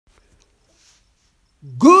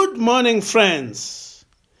Good morning, friends.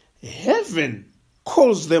 Heaven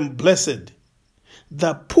calls them blessed.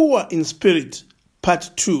 The poor in spirit, part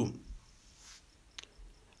 2.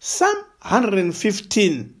 Psalm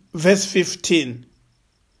 115, verse 15.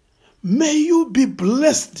 May you be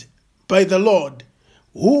blessed by the Lord,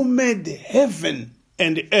 who made heaven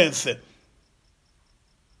and earth.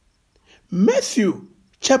 Matthew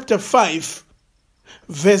chapter 5,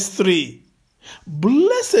 verse 3.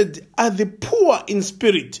 Blessed are the poor in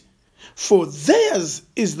spirit, for theirs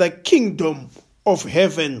is the kingdom of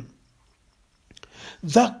heaven.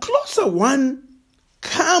 The closer one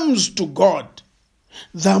comes to God,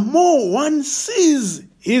 the more one sees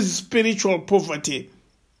his spiritual poverty.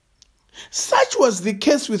 Such was the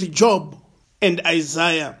case with Job and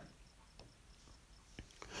Isaiah.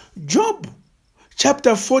 Job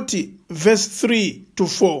chapter 40, verse 3 to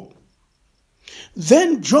 4.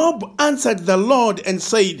 Then Job answered the Lord and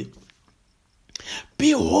said,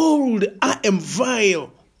 Behold, I am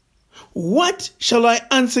vile. What shall I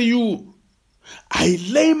answer you? I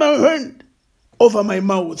lay my hand over my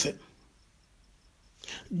mouth.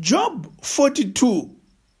 Job 42,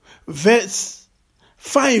 verse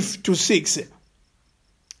 5 to 6.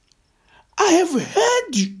 I have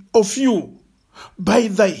heard of you by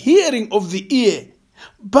the hearing of the ear,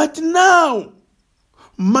 but now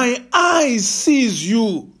my eye sees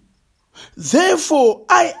you. Therefore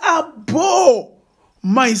I abhor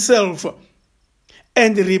myself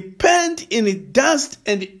and repent in dust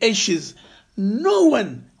and ashes. No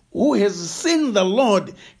one who has seen the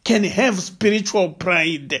Lord can have spiritual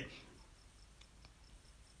pride.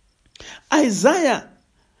 Isaiah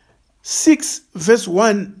 6, verse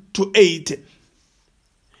 1 to 8.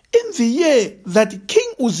 In the year that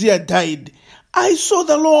King Uzziah died, I saw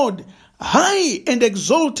the Lord high and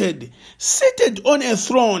exalted, seated on a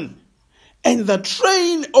throne, and the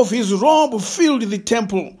train of his robe filled the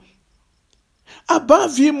temple.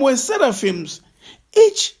 Above him were seraphims,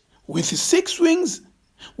 each with 6 wings.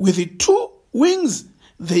 With 2 wings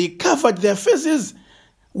they covered their faces,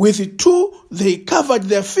 with 2 they covered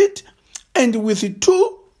their feet, and with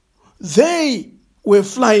 2 they were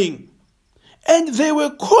flying. And they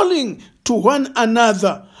were calling to one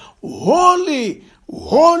another, Holy,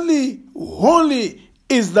 holy, holy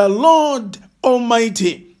is the Lord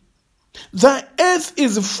Almighty. The earth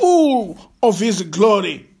is full of his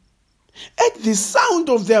glory. At the sound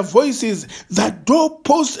of their voices, the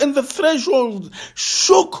doorposts and the thresholds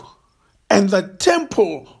shook, and the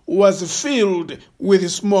temple was filled with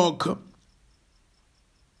smoke.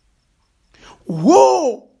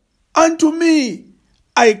 Woe unto me,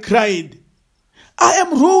 I cried. I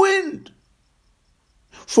am ruined,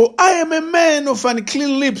 for I am a man of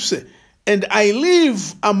unclean lips, and I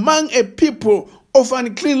live among a people of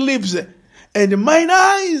unclean lips, and mine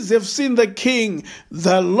eyes have seen the King,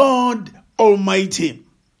 the Lord Almighty.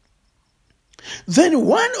 Then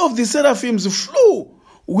one of the seraphims flew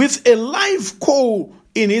with a live coal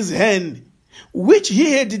in his hand, which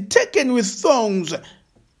he had taken with tongs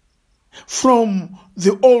from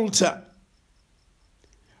the altar.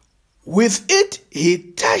 With it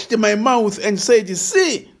he touched my mouth and said,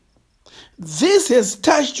 See, this has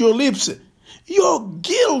touched your lips. Your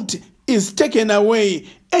guilt is taken away,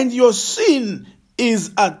 and your sin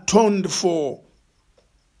is atoned for.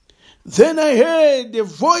 Then I heard the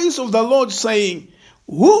voice of the Lord saying,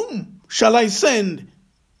 Whom shall I send?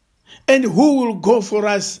 And who will go for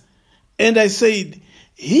us? And I said,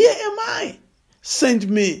 Here am I, send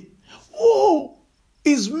me. Woe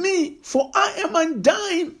is me, for I am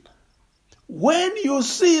undone. When you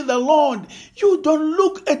see the Lord, you don't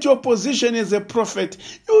look at your position as a prophet.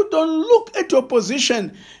 You don't look at your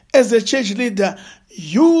position as a church leader.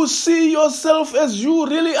 You see yourself as you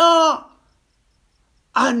really are.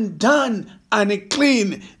 Undone,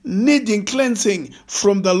 unclean, needing cleansing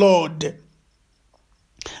from the Lord.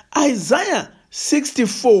 Isaiah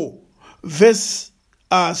 64, verse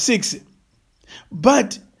 6.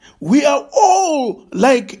 But we are all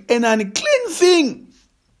like an unclean thing,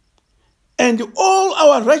 and all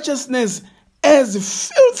our righteousness as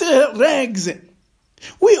filthy rags.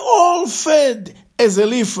 We all fed as a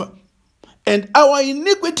leaf, and our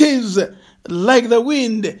iniquities, like the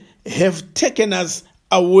wind, have taken us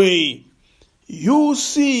away. You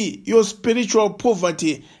see your spiritual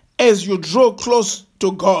poverty as you draw close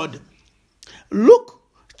to God. Luke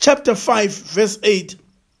chapter 5, verse 8.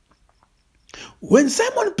 When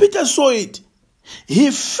Simon Peter saw it, he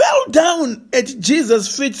fell down at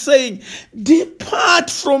Jesus' feet, saying, Depart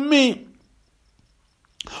from me,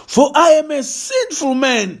 for I am a sinful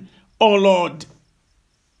man, O Lord.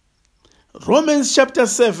 Romans chapter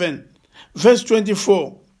 7, verse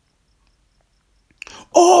 24.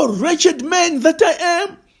 O wretched man that I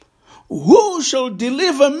am, who shall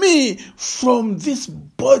deliver me from this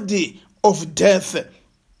body of death?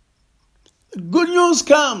 Good news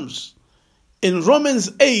comes in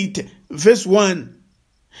Romans 8, verse 1.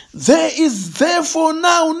 There is therefore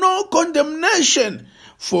now no condemnation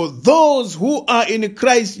for those who are in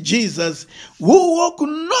Christ Jesus, who walk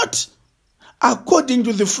not according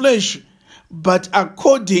to the flesh, but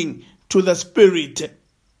according to the Spirit.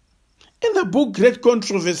 In the book Great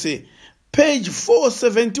Controversy, page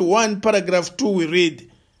 471, paragraph 2, we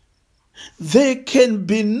read, there can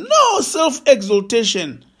be no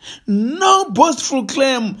self-exaltation, no boastful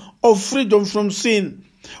claim of freedom from sin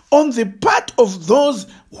on the part of those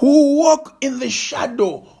who walk in the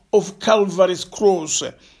shadow of Calvary's cross.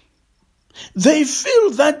 They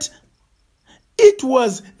feel that it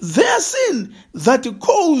was their sin that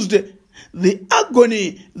caused the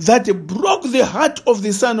agony that broke the heart of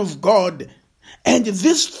the Son of God, and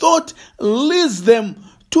this thought leads them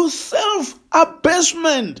to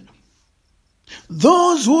self-abasement.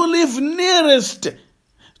 Those who live nearest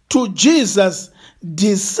to Jesus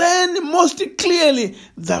discern most clearly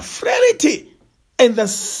the frailty and the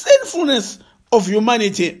sinfulness of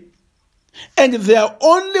humanity, and their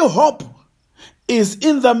only hope is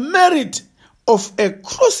in the merit of a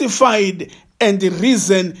crucified and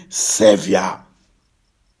risen Saviour.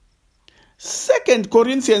 2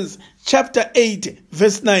 Corinthians chapter 8,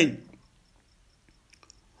 verse 9.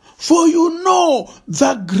 For you know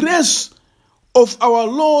the grace of our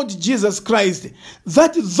Lord Jesus Christ,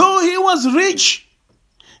 that though he was rich,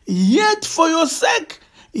 yet for your sake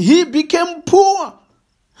he became poor,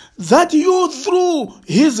 that you through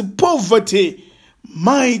his poverty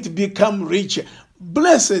might become rich.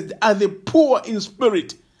 Blessed are the poor in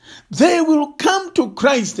spirit. They will come to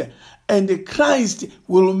Christ, and Christ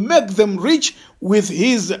will make them rich with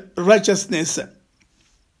his righteousness.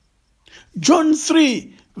 John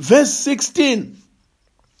 3, verse 16.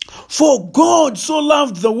 For God so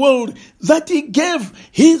loved the world that he gave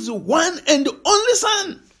his one and only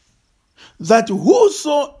Son, that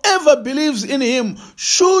whosoever believes in him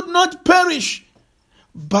should not perish,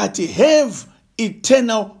 but have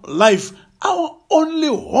eternal life. Our only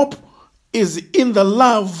hope is in the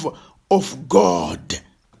love of God.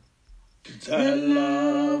 The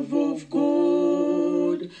love of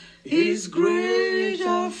God is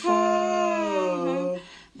greater far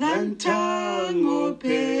than tongue or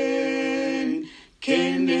pen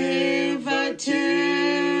can ever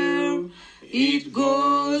tell. It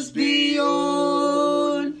goes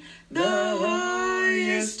beyond the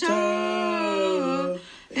highest star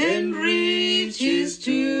and reaches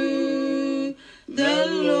to the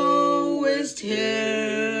lowest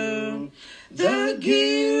hell. The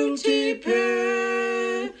guilty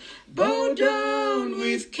pair bow down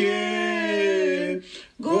with care.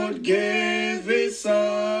 God gave his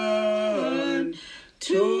Son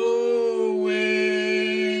to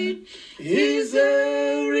win his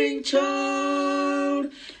erring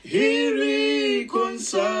child. He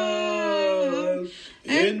reconciled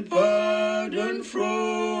and pardoned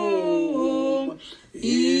from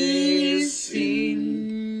his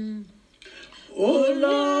sin. O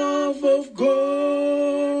love of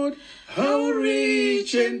God, how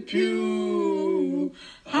rich and pure,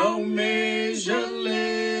 how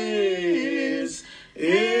measureless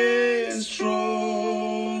and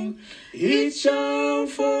strong, it shall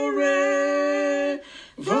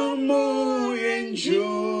forevermore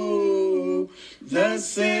endure the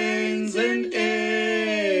saints and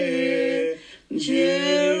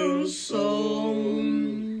angels'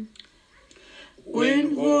 song.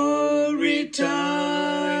 When worry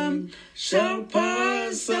time shall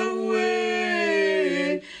pass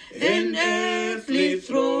away, and earthly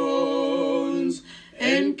thrones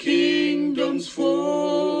and kingdoms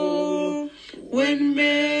fall, when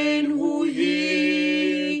men who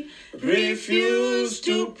hear refuse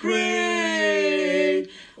to pray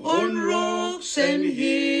on rocks and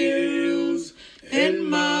hills and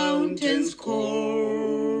mountains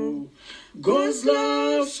call, God's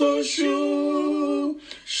love so sure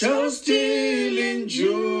shall still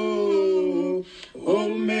endure, oh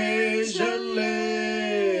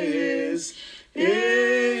measureless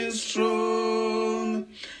and strong,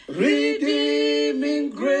 redeeming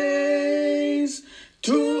grace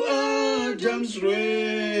to Adam's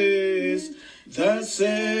race, the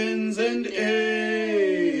saints and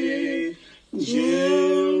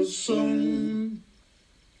angels' song.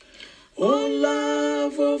 O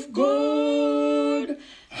love of God,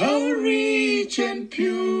 how rich and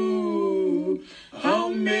pure, how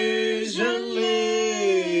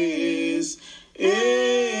measureless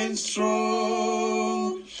and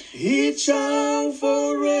strong, it shall forever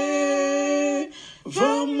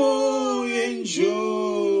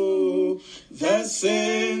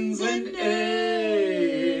ascends an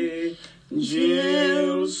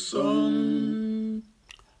angel's song.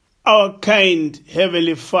 Our kind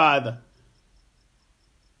Heavenly Father,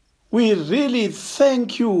 we really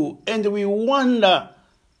thank you, and we wonder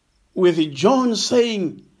with John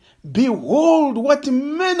saying, behold what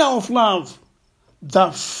manner of love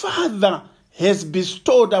the Father has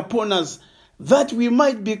bestowed upon us, that we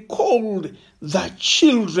might be called the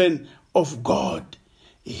children of God.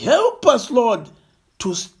 Help us, Lord,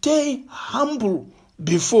 to stay humble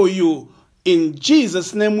before you. In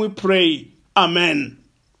Jesus' name we pray. Amen.